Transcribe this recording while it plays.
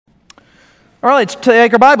All right, let's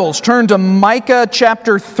take our Bibles. Turn to Micah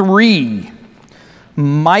chapter 3.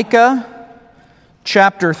 Micah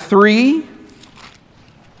chapter 3.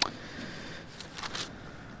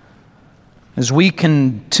 As we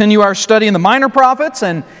continue our study in the minor prophets,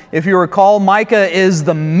 and if you recall, Micah is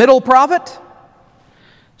the middle prophet.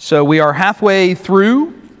 So we are halfway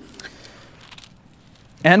through,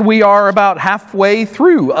 and we are about halfway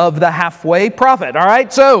through of the halfway prophet. All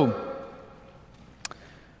right, so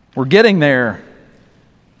we're getting there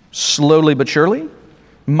slowly but surely.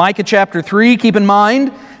 Micah chapter 3, keep in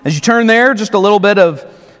mind, as you turn there, just a little bit of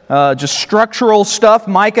just structural stuff.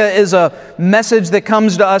 Micah is a message that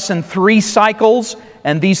comes to us in 3 cycles,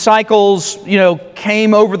 and these cycles,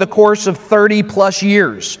 came over the course of 30 plus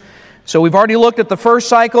years. So we've already looked at the first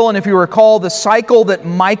cycle, and if you recall, the cycle that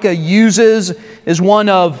Micah uses is one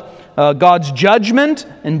of God's judgment,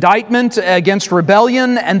 indictment against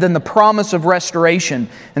rebellion, and then the promise of restoration.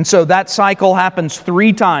 And so that cycle happens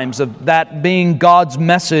 3 times, of that being God's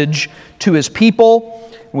message to His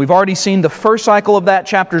people. We've already seen the first cycle of that,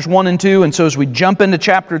 chapters 1 and 2, and so as we jump into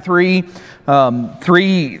chapter 3,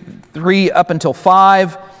 3 up until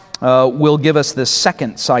 5, will give us this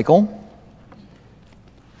second cycle.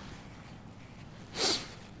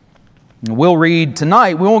 We'll read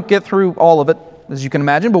tonight, we won't get through all of it, as you can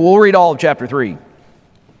imagine, but we'll read all of chapter 3.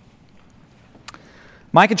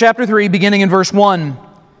 Micah chapter 3, beginning in verse 1.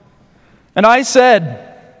 And I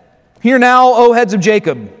said, "Hear now, O heads of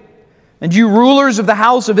Jacob, and you rulers of the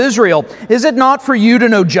house of Israel, is it not for you to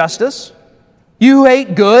know justice? You who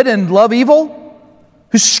hate good and love evil,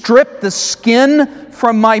 who strip the skin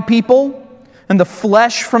from my people and the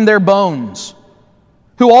flesh from their bones,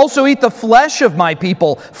 who also eat the flesh of my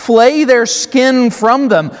people, flay their skin from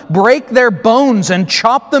them, break their bones and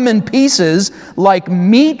chop them in pieces like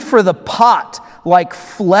meat for the pot, like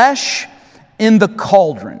flesh in the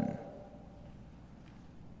cauldron.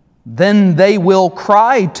 Then they will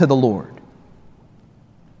cry to the Lord,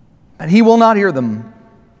 but He will not hear them.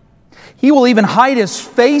 He will even hide His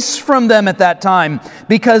face from them at that time,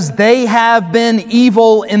 because they have been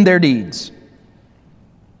evil in their deeds.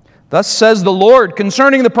 Thus says the Lord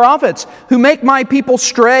concerning the prophets who make my people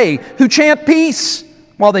stray, who chant peace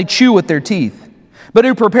while they chew with their teeth, but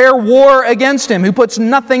who prepare war against Him, who puts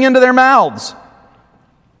nothing into their mouths.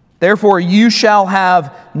 Therefore you shall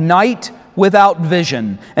have night without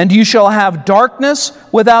vision, and you shall have darkness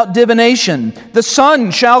without divination. The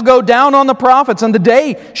sun shall go down on the prophets, and the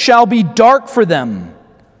day shall be dark for them.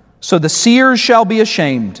 So the seers shall be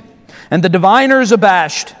ashamed, and the diviners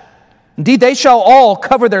abashed. Indeed, they shall all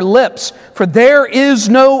cover their lips, for there is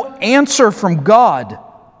no answer from God.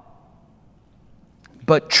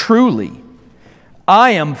 But truly,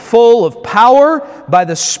 I am full of power by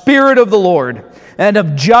the Spirit of the Lord, and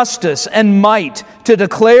of justice and might, to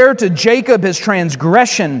declare to Jacob his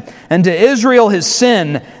transgression, and to Israel his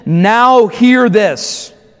sin. Now hear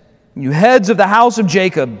this, you heads of the house of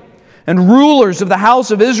Jacob, and rulers of the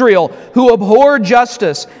house of Israel, who abhor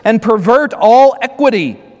justice and pervert all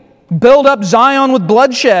equity. Build up Zion with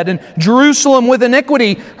bloodshed, and Jerusalem with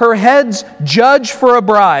iniquity. Her heads judge for a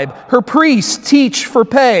bribe, her priests teach for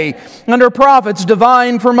pay, and her prophets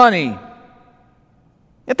divine for money.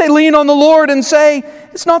 Yet they lean on the Lord and say,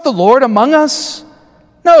 "Is not the Lord among us?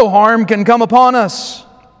 No harm can come upon us."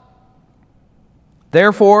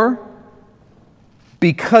 Therefore,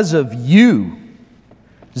 because of you,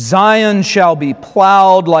 Zion shall be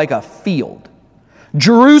plowed like a field.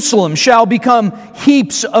 Jerusalem shall become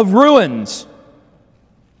heaps of ruins,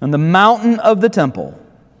 and the mountain of the temple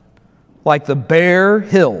like the bare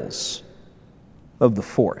hills of the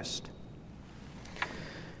forest.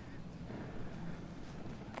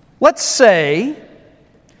 Let's say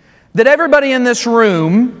that everybody in this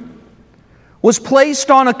room was placed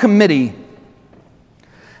on a committee,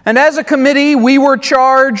 and as a committee we were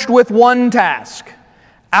charged with one task.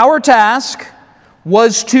 Our task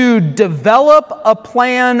was to develop a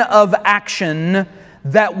plan of action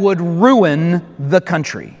that would ruin the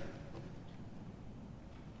country.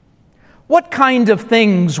 What kind of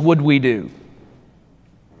things would we do?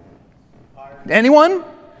 Anyone?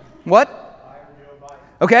 What?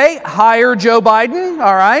 Okay, hire Joe Biden.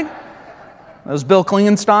 All right. That was Bill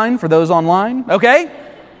Klingenstein for those online. Okay.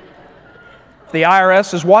 If the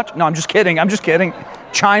IRS is watching. No, I'm just kidding.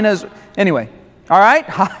 China's. Anyway. All right,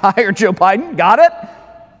 hire Joe Biden. Got it?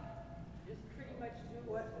 Just pretty much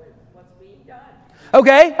do what's being done.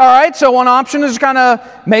 Okay, all right. So one option is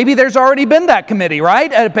maybe there's already been that committee,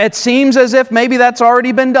 right? It seems as if maybe that's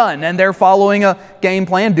already been done, and they're following a game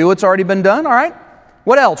plan. Do what's already been done. All right.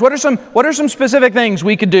 What else? What are some specific things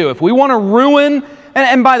we could do if we want to ruin?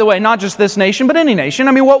 And by the way, not just this nation, but any nation.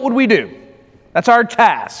 I mean, what would we do? That's our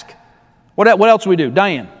task. What else do we do?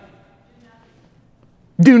 Diane?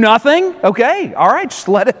 Do nothing? Okay. All right. Just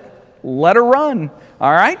let her run.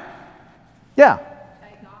 All right? Yeah.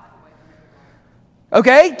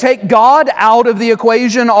 Okay. Take God out of the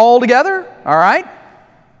equation altogether. All right?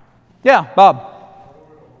 Yeah, Bob.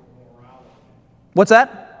 What's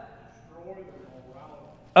that?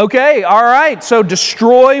 Okay. All right. So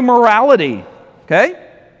destroy morality. Okay.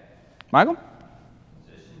 Michael?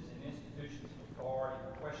 Positions and institutions of authority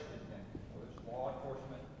question them, whether it's law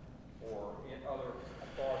enforcement or in other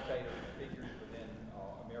authoritative figures within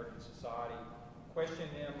American society. Question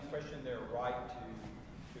them, question their right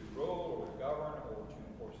to rule or to govern or to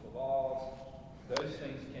enforce the laws. Those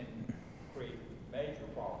things can create major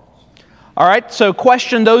problems. All right, so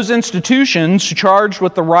question those institutions charged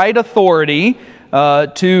with the right authority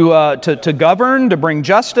to govern, to bring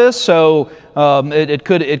justice. So it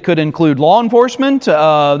could include law enforcement.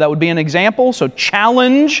 That would be an example. So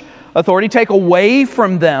challenge authority, take away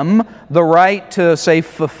from them the right to, say,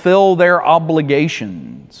 fulfill their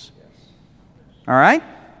obligations. All right,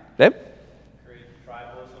 Dave? Create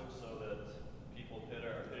tribalism so that people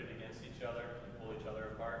are pitted against each other and pull each other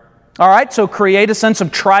apart. All right, so create a sense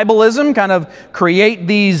of tribalism, kind of create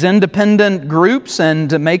these independent groups and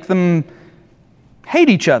to make them hate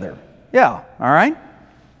each other. Yeah, all right.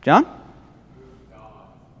 John?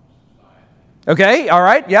 Okay, all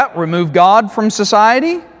right, yeah, remove God from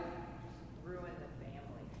society. Ruin the family.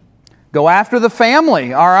 Go after the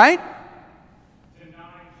family, all right.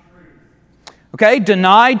 Deny truth. Okay,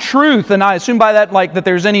 deny truth, and I assume by that like that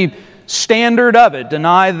there's any standard of it.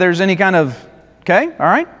 Deny that there's any kind of, okay, all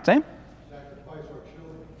right, same. Sacrifice our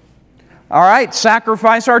children. All right,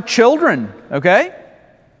 sacrifice our children, okay.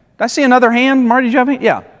 Did I see another hand? Marty, did you have any?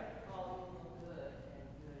 Yeah.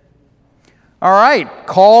 All right,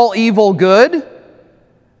 call evil good,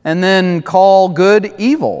 and then call good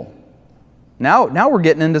evil. Now we're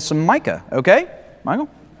getting into some Micah, okay? Michael?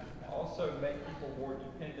 Also make people more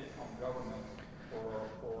dependent on government for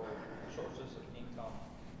sources of income.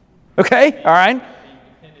 Okay, all right. Being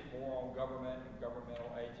dependent more on government and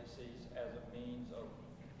governmental agencies as a means of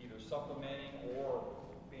either supplementing or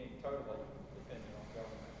being totally dependent on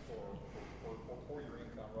government for your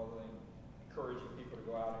income rather than encouraging people to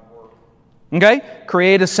go out and work. Okay,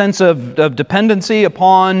 create a sense of dependency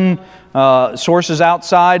upon sources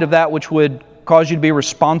outside of that which would cause you to be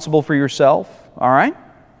responsible for yourself. All right?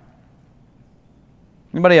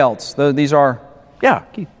 Anybody else? These are, yeah,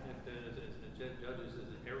 Keith. If the judges says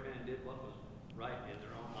that every man did what was right in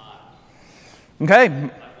their own eyes. Okay. I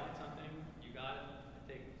want something, you got it,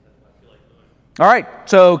 take it. That's what I feel like doing. All right,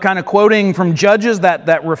 so kind of quoting from Judges,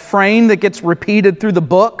 that refrain that gets repeated through the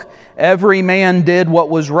book, every man did what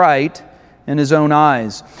was right in his own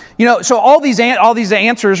eyes. You know, so all these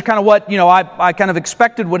answers are kind of what, I kind of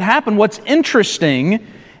expected would happen. What's interesting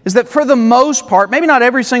is that for the most part, maybe not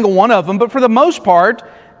every single one of them, but for the most part,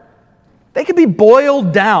 they could be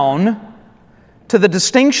boiled down to the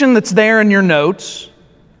distinction that's there in your notes,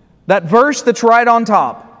 that verse that's right on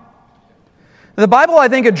top. The Bible, I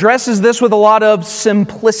think, addresses this with a lot of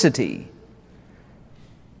simplicity.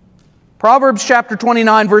 Proverbs chapter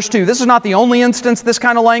 29, verse 2. This is not the only instance this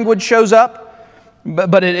kind of language shows up,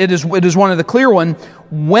 but it is one of the clear ones.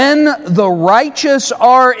 When the righteous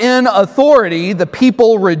are in authority, the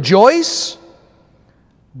people rejoice,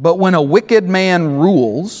 but when a wicked man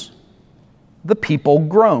rules, the people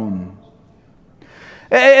groan.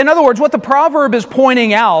 In other words, what the proverb is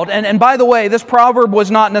pointing out, and by the way, this proverb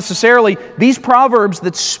was not necessarily, these proverbs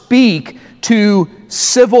that speak to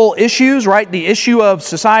civil issues, right? The issue of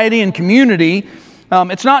society and community.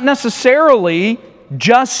 It's not necessarily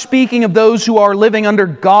just speaking of those who are living under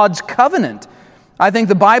God's covenant. I think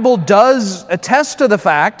the Bible does attest to the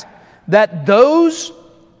fact that those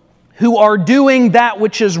who are doing that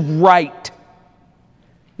which is right,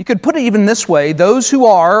 you could put it even this way, those who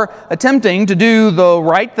are attempting to do the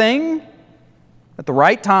right thing at the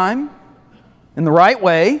right time, in the right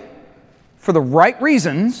way, for the right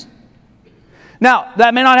reasons. Now,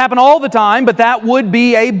 that may not happen all the time, but that would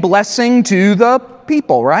be a blessing to the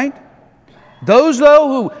people, right? Those, though,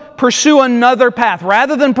 who pursue another path,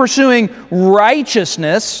 rather than pursuing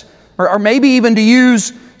righteousness, or maybe even to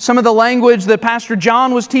use some of the language that Pastor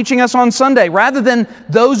John was teaching us on Sunday, rather than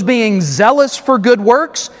those being zealous for good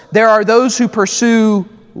works, there are those who pursue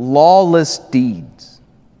lawless deeds.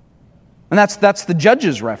 And that's the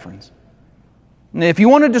Judges reference. And if you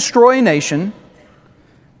want to destroy a nation,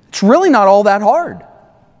 it's really not all that hard.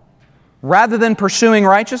 Rather than pursuing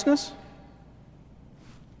righteousness,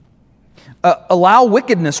 allow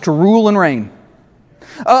wickedness to rule and reign.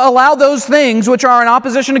 Allow those things which are in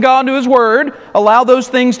opposition to God and to His Word, allow those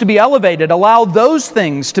things to be elevated. Allow those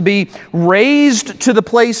things to be raised to the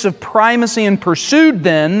place of primacy and pursued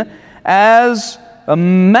then as a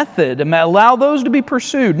method. Allow those to be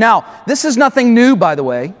pursued. Now, this is nothing new, by the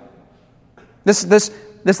way. This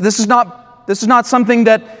is not something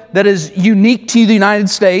that is unique to the United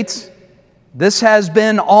States. This has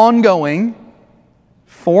been ongoing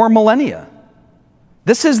for millennia.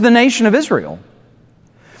 This is the nation of Israel.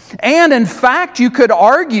 And in fact, you could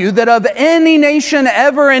argue that of any nation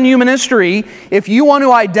ever in human history, if you want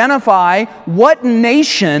to identify what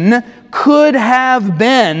nation could have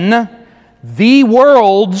been the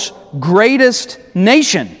world's greatest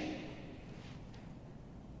nation,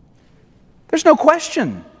 there's no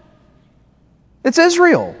question. It's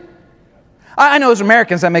Israel. I know as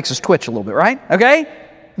Americans that makes us twitch a little bit, right? Okay?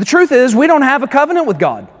 The truth is, we don't have a covenant with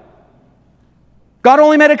God. God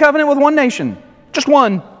only made a covenant with one nation. Just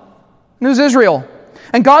one. And it was Israel.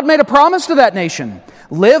 And God made a promise to that nation.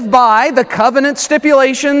 Live by the covenant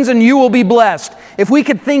stipulations and you will be blessed. If we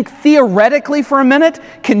could think theoretically for a minute,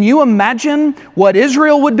 can you imagine what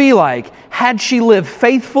Israel would be like had she lived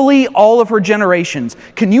faithfully all of her generations?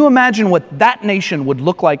 Can you imagine what that nation would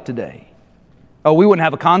look like today? Oh, we wouldn't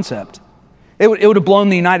have a concept. It would have blown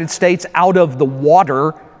the United States out of the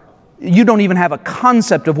water. You don't even have a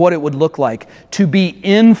concept of what it would look like to be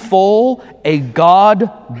in full a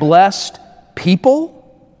God-blessed people.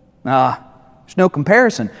 There's no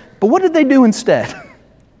comparison. But what did they do instead?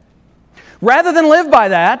 Rather than live by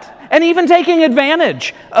that, and even taking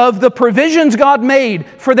advantage of the provisions God made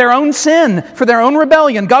for their own sin, for their own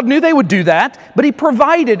rebellion, God knew they would do that, but He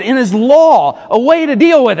provided in His law a way to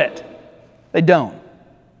deal with it. They don't.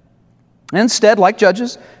 Instead, like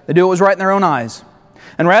judges, they do what was right in their own eyes.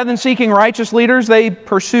 And rather than seeking righteous leaders, they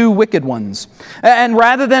pursue wicked ones. And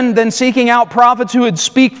rather than seeking out prophets who would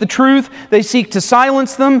speak the truth, they seek to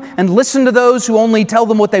silence them and listen to those who only tell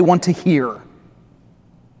them what they want to hear.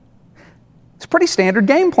 It's a pretty standard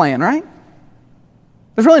game plan, right?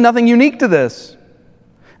 There's really nothing unique to this.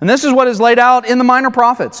 And this is what is laid out in the Minor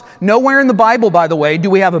Prophets. Nowhere in the Bible, by the way, do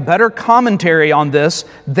we have a better commentary on this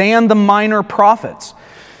than the Minor Prophets.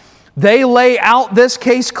 They lay out this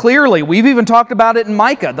case clearly. We've even talked about it in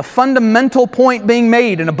Micah. The fundamental point being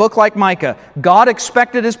made in a book like Micah. God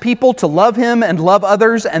expected His people to love Him and love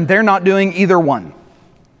others, and they're not doing either one.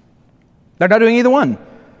 They're not doing either one.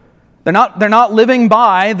 They're not living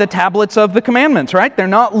by the tablets of the commandments, right? They're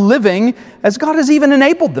not living as God has even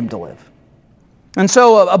enabled them to live. And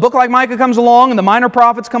so a book like Micah comes along and the Minor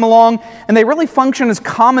Prophets come along and they really function as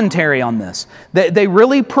commentary on this. They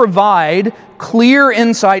really provide clear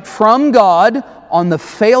insight from God on the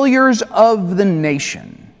failures of the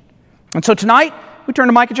nation. And so tonight we turn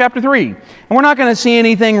to Micah chapter 3. And we're not going to see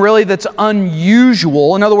anything really that's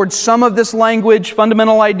unusual. In other words, some of this language,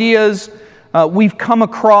 fundamental ideas, we've come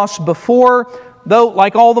across before. Though,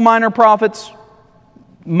 like all the Minor Prophets,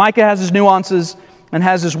 Micah has his nuances and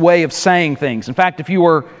has his way of saying things. In fact, if you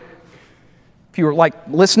were like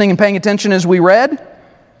listening and paying attention as we read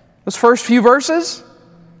those first few verses,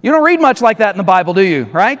 you don't read much like that in the Bible, do you?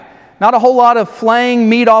 Right? Not a whole lot of flaying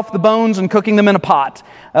meat off the bones and cooking them in a pot.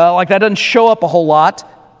 Like that doesn't show up a whole lot.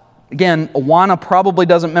 Again, Awana probably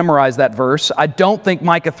doesn't memorize that verse. I don't think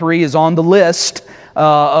Micah 3 is on the list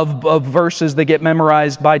of verses that get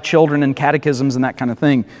memorized by children in catechisms and that kind of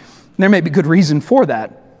thing. There may be good reason for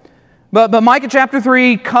that. But Micah chapter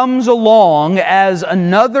 3 comes along as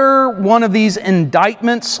another one of these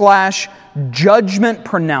indictment/judgment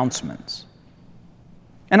pronouncements.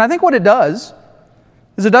 And I think what it does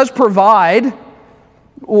is it does provide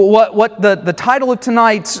what the title of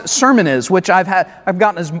tonight's sermon is, which I've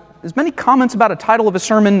gotten as many comments about a title of a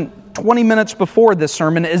sermon 20 minutes before this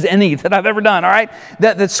sermon as any that I've ever done, all right?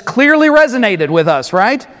 That's clearly resonated with us,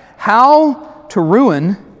 right? How to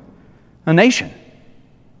ruin a nation.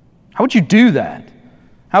 How would you do that?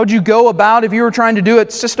 How would you go about if you were trying to do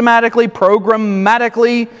it systematically,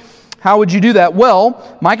 programmatically? How would you do that?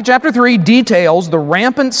 Well, Micah chapter 3 details the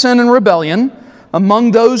rampant sin and rebellion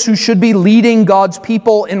among those who should be leading God's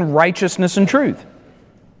people in righteousness and truth.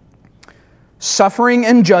 Suffering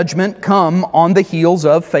and judgment come on the heels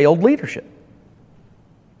of failed leadership.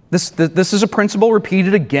 This is a principle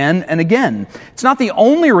repeated again and again. It's not the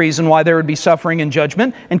only reason why there would be suffering and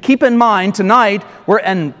judgment. And keep in mind, tonight,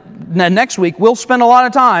 and next week, we'll spend a lot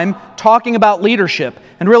of time talking about leadership.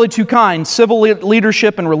 And really two kinds, civil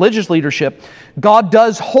leadership and religious leadership. God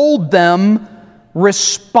does hold them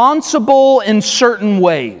responsible in certain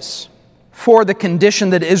ways for the condition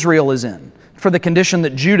that Israel is in, for the condition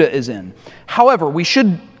that Judah is in. However, we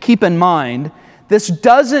should keep in mind, this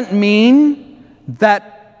doesn't mean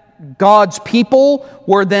that God's people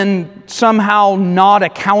were then somehow not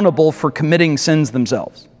accountable for committing sins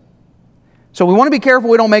themselves. So we want to be careful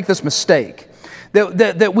we don't make this mistake.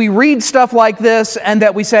 That we read stuff like this and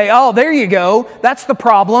that we say, oh, there you go, that's the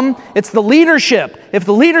problem. It's the leadership. If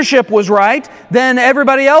the leadership was right, then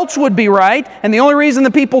everybody else would be right. And the only reason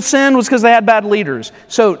the people sinned was because they had bad leaders.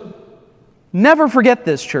 So never forget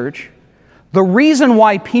this, church. The reason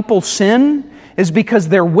why people sin is because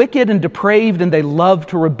they're wicked and depraved and they love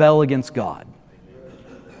to rebel against God.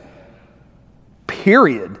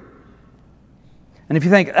 Period. And if you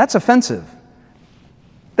think, that's offensive,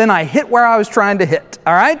 then I hit where I was trying to hit,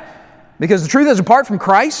 all right? Because the truth is, apart from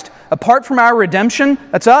Christ, apart from our redemption,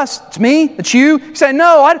 that's us, it's me, it's you. You say,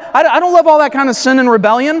 no, I don't love all that kind of sin and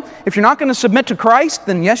rebellion. If you're not going to submit to Christ,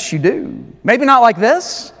 then yes, you do. Maybe not like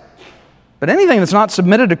this, but anything that's not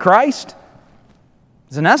submitted to Christ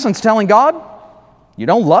is in essence telling God, you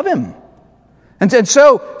don't love Him. And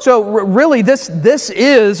so really this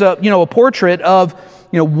is a portrait of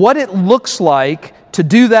what it looks like to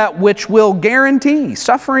do that which will guarantee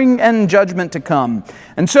suffering and judgment to come.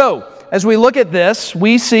 And so, as we look at this,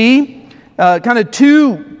 we see kind of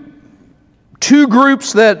two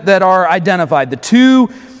groups that are identified. The two,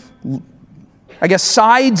 I guess,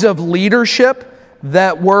 sides of leadership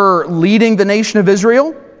that were leading the nation of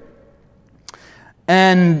Israel.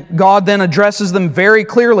 And God then addresses them very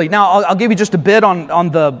clearly. Now, I'll give you just a bit on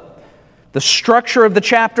the structure of the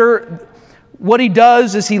chapter. What he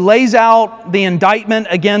does is he lays out the indictment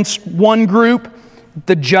against one group,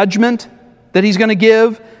 the judgment that he's going to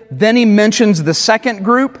give. Then he mentions the second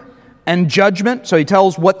group and judgment. So he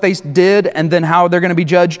tells what they did and then how they're going to be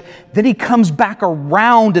judged. Then he comes back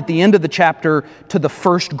around at the end of the chapter to the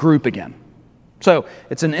first group again. So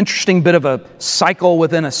it's an interesting bit of a cycle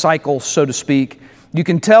within a cycle, so to speak. You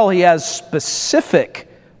can tell he has specific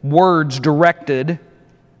words directed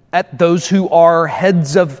at those who are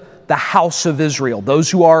heads of the house of Israel, those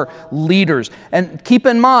who are leaders. And keep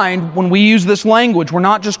in mind, when we use this language, we're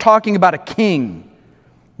not just talking about a king.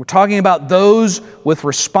 We're talking about those with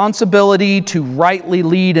responsibility to rightly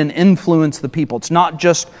lead and influence the people. It's not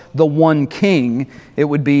just the one king. It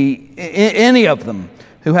would be any of them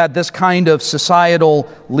who had this kind of societal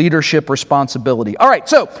leadership responsibility. All right,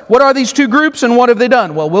 so what are these two groups and what have they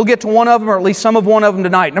done? Well, we'll get to one of them, or at least some of one of them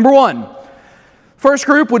tonight. Number one, first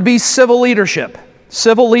group would be civil leadership.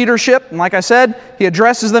 Civil leadership, and like I said, he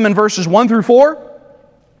addresses them in verses 1 through 4.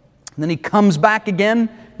 And then he comes back again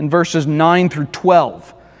in verses 9 through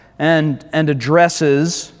 12 and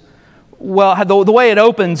addresses, well, the way it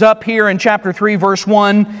opens up here in chapter 3, verse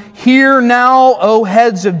 1, "Hear now, O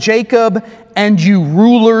heads of Jacob, and you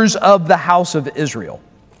rulers of the house of Israel."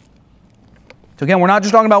 So again, we're not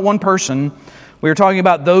just talking about one person. We're talking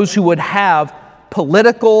about those who would have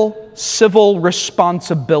political, civil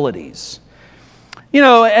responsibilities.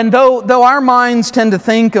 And though our minds tend to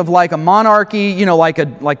think of like a monarchy, like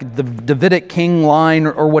the Davidic king line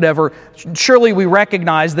or whatever, surely we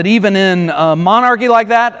recognize that even in a monarchy like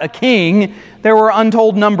that, a king, there were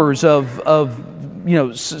untold numbers of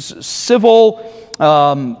civil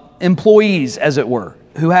employees, as it were,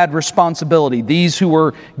 who had responsibility. These who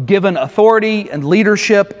were given authority and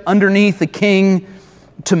leadership underneath the king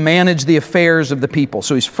to manage the affairs of the people.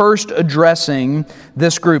 So he's first addressing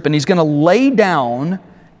this group, and he's going to lay down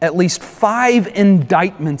at least 5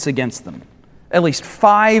 indictments against them. At least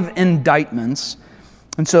 5 indictments.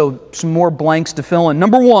 And so some more blanks to fill in.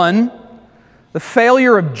 Number 1, the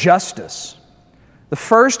failure of justice. The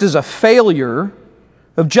first is a failure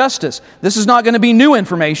of justice. This is not going to be new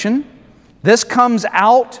information. This comes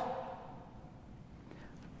out.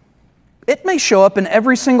 It may show up in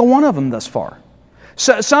every single one of them thus far.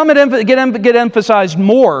 So some get emphasized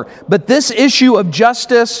more, but this issue of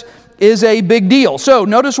justice is a big deal. So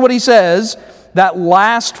notice what he says, that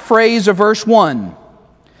last phrase of verse 1.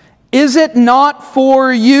 Is it not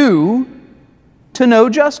for you to know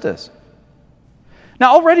justice?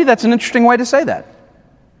 Now already that's an interesting way to say that.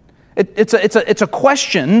 It's a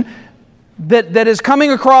question that is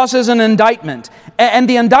coming across as an indictment. And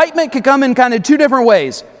the indictment could come in kind of 2 different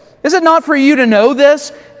ways. Is it not for you to know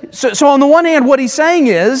this? So on the one hand, what he's saying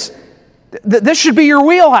is that this should be your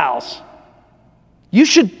wheelhouse. You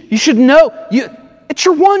should know. It's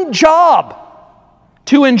your one job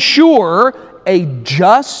to ensure a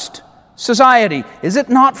just society. Is it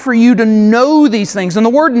not for you to know these things? And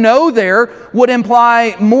the word know there would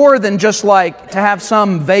imply more than just like to have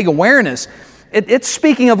some vague awareness. It's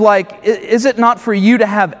speaking of like, is it not for you to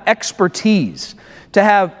have expertise, to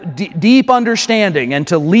have deep understanding and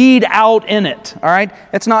to lead out in it, all right?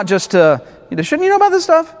 It's not just to, shouldn't you know about this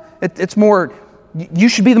stuff? It's more, You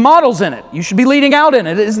should be the models in it. You should be leading out in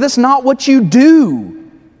it. Is this not what you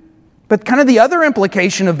do? But kind of the other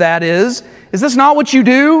implication of that is this not what you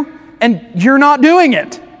do and you're not doing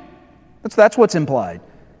it? That's what's implied.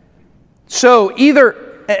 So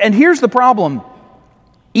and here's the problem,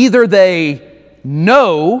 either they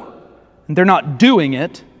know and they're not doing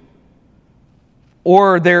it,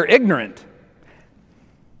 or they're ignorant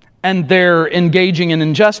and they're engaging in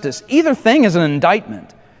injustice. Either thing is an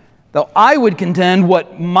indictment. Though I would contend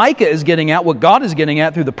what Micah is getting at, what God is getting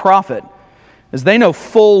at through the prophet, is they know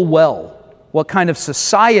full well what kind of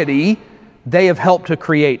society they have helped to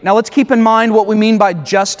create. Now let's keep in mind what we mean by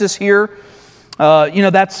justice here.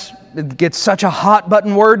 It gets such a hot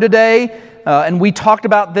button word today. And we talked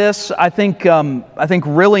about this, I think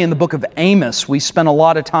really in the book of Amos, we spent a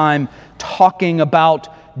lot of time talking about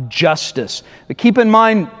justice. But keep in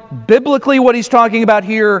mind, biblically what he's talking about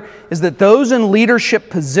here is that those in leadership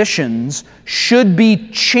positions should be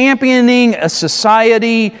championing a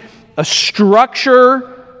society, a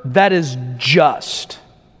structure that is just.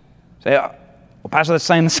 Say, well, Pastor, that's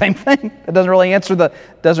saying the same thing. That doesn't really answer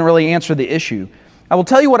the issue. I will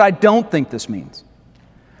tell you what I don't think this means.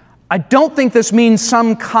 I don't think this means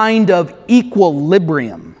some kind of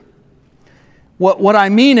equilibrium. What I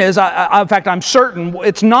mean is, in fact, I'm certain,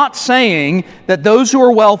 it's not saying that those who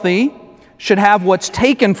are wealthy should have what's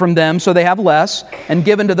taken from them so they have less, and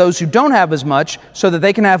given to those who don't have as much so that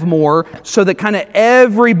they can have more, so that kind of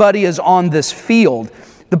everybody is on this field.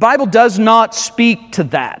 The Bible does not speak to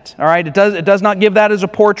that, all right? It does not give that as a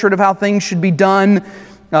portrait of how things should be done.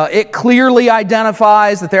 It clearly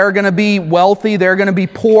identifies that there are going to be wealthy, there are going to be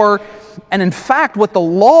poor, and in fact, what the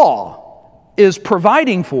law is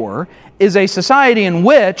providing for is a society in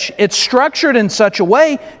which it's structured in such a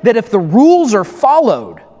way that if the rules are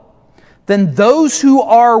followed, then those who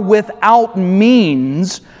are without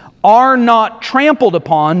means are not trampled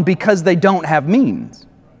upon because they don't have means.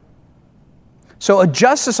 So a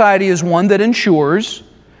just society is one that ensures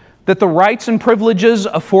that the rights and privileges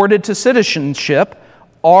afforded to citizenship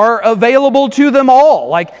are available to them all.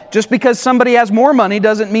 Like, just because somebody has more money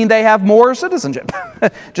doesn't mean they have more citizenship.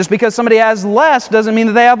 Just because somebody has less doesn't mean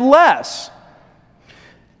that they have less.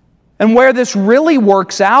 And where this really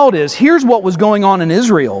works out is, here's what was going on in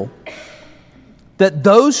Israel, that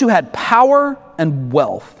those who had power and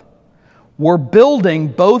wealth were building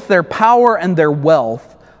both their power and their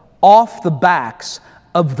wealth off the backs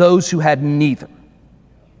of those who had neither.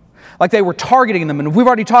 Like, they were targeting them, and we've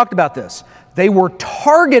already talked about this. They were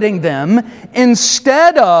targeting them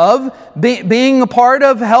instead of being a part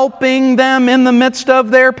of helping them in the midst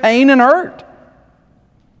of their pain and hurt.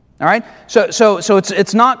 All right? So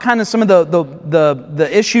it's not kind of some of the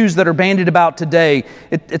issues that are bandied about today.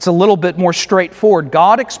 It's a little bit more straightforward.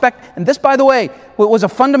 God and this, by the way, was a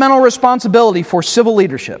fundamental responsibility for civil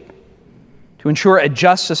leadership to ensure a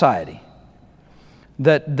just society.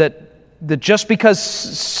 That just because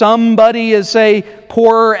somebody is, say,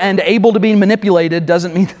 poor and able to be manipulated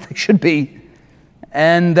doesn't mean that they should be.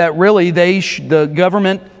 And that really the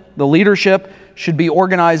government, the leadership, should be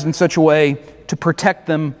organized in such a way to protect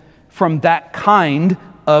them from that kind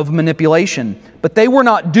of manipulation. But they were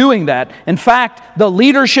not doing that. In fact, the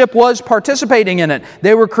leadership was participating in it.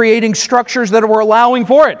 They were creating structures that were allowing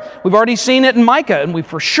for it. We've already seen it in Micah, and we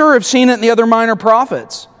for sure have seen it in the other minor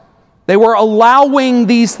prophets. They were allowing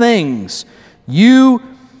these things.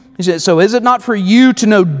 So is it not for you to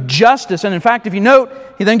know justice? And in fact, if you note,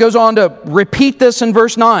 he then goes on to repeat this in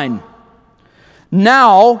verse 9.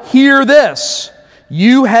 Now hear this,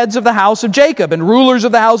 you heads of the house of Jacob and rulers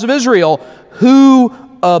of the house of Israel, who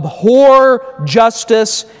abhor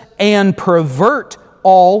justice and pervert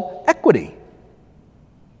all equity.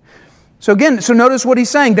 So notice what he's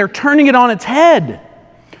saying. They're turning it on its head.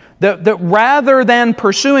 That rather than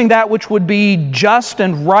pursuing that which would be just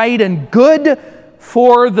and right and good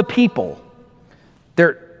for the people,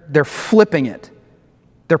 they're flipping it.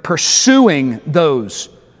 They're pursuing those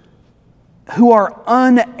who are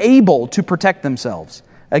unable to protect themselves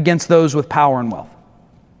against those with power and wealth.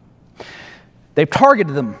 They've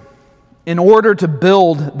targeted them in order to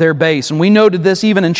build their base. And we noted this even in